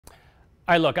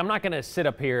All right, look, I'm not going to sit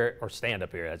up here, or stand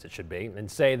up here as it should be, and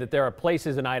say that there are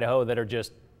places in Idaho that are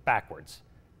just backwards.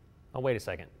 Oh, wait a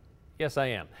second. Yes, I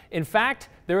am. In fact,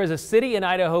 there is a city in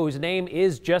Idaho whose name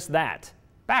is just that,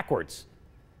 backwards.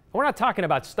 We're not talking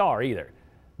about Star either.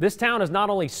 This town is not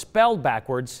only spelled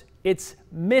backwards, it's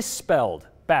misspelled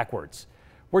backwards.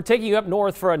 We're taking you up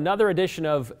north for another edition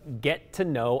of Get to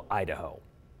Know Idaho.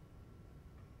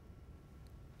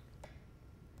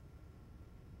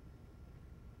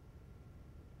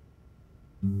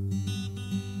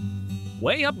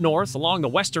 Way up north along the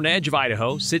western edge of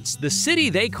Idaho sits the city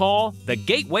they call the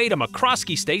gateway to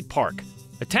McCroskey State Park,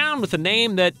 a town with a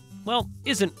name that, well,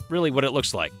 isn't really what it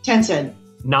looks like. Tensed.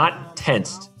 Not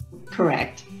tensed.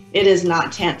 Correct. It is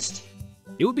not tensed.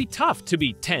 It would be tough to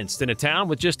be tensed in a town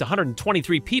with just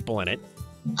 123 people in it.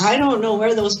 I don't know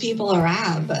where those people are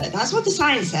at, but that's what the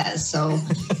sign says, so.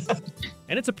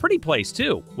 And it's a pretty place,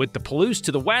 too, with the Palouse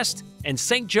to the west and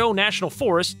St. Joe National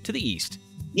Forest to the east.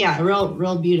 Yeah, a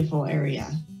real beautiful area.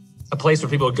 A place where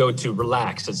people would go to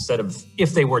relax instead of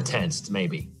if they were tensed,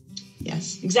 maybe.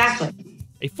 Yes, exactly.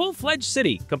 A full-fledged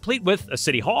city, complete with a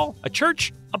city hall, a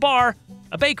church, a bar,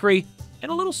 a bakery,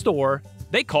 and a little store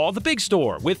they call the Big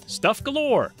Store, with stuff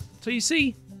galore. So you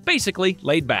see, basically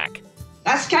laid back.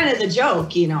 That's kind of the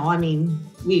joke, you know. I mean,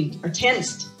 we are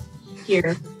tensed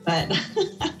here, but...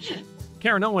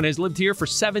 Karen Owen has lived here for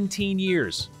 17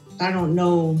 years. I don't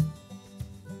know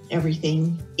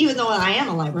everything, even though I am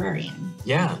a librarian.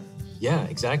 Yeah,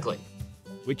 exactly.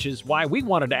 Which is why we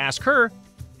wanted to ask her,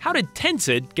 how did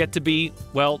Tensed get to be,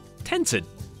 well, Tensed?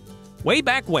 Way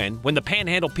back when the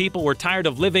Panhandle people were tired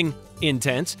of living in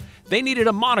tents, they needed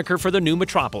a moniker for the new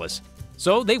metropolis.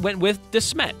 So they went with De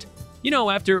Smet. You know,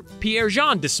 after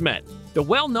Pierre-Jean de Smet, the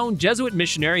well-known Jesuit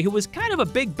missionary who was kind of a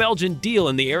big Belgian deal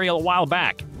in the area a while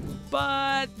back.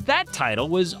 But that title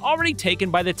was already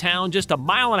taken by the town just a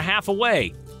mile and a half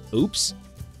away. Oops.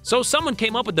 So someone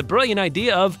came up with the brilliant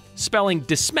idea of spelling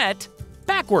De Smet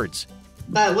backwards.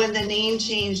 But when the name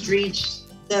change reached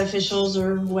the officials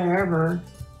or wherever,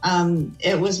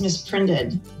 it was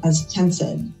misprinted as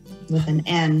Tensed with an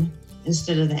N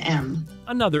instead of the M.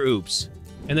 Another oops.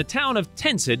 And the town of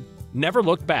Tensed never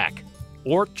looked back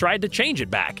or tried to change it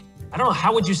back. I don't know,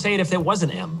 how would you say it if there was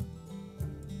an M?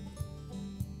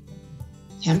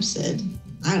 Tensed.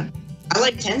 I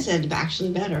like Tensed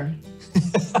actually better.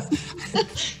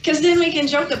 Because then we can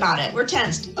joke about it. We're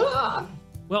tensed. Ah.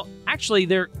 Well, actually,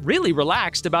 they're really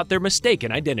relaxed about their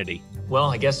mistaken identity. Well,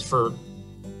 I guess for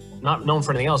not known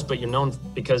for anything else, but you're known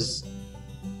because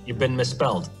you've been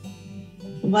misspelled.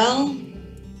 Well,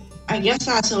 I guess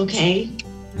that's okay.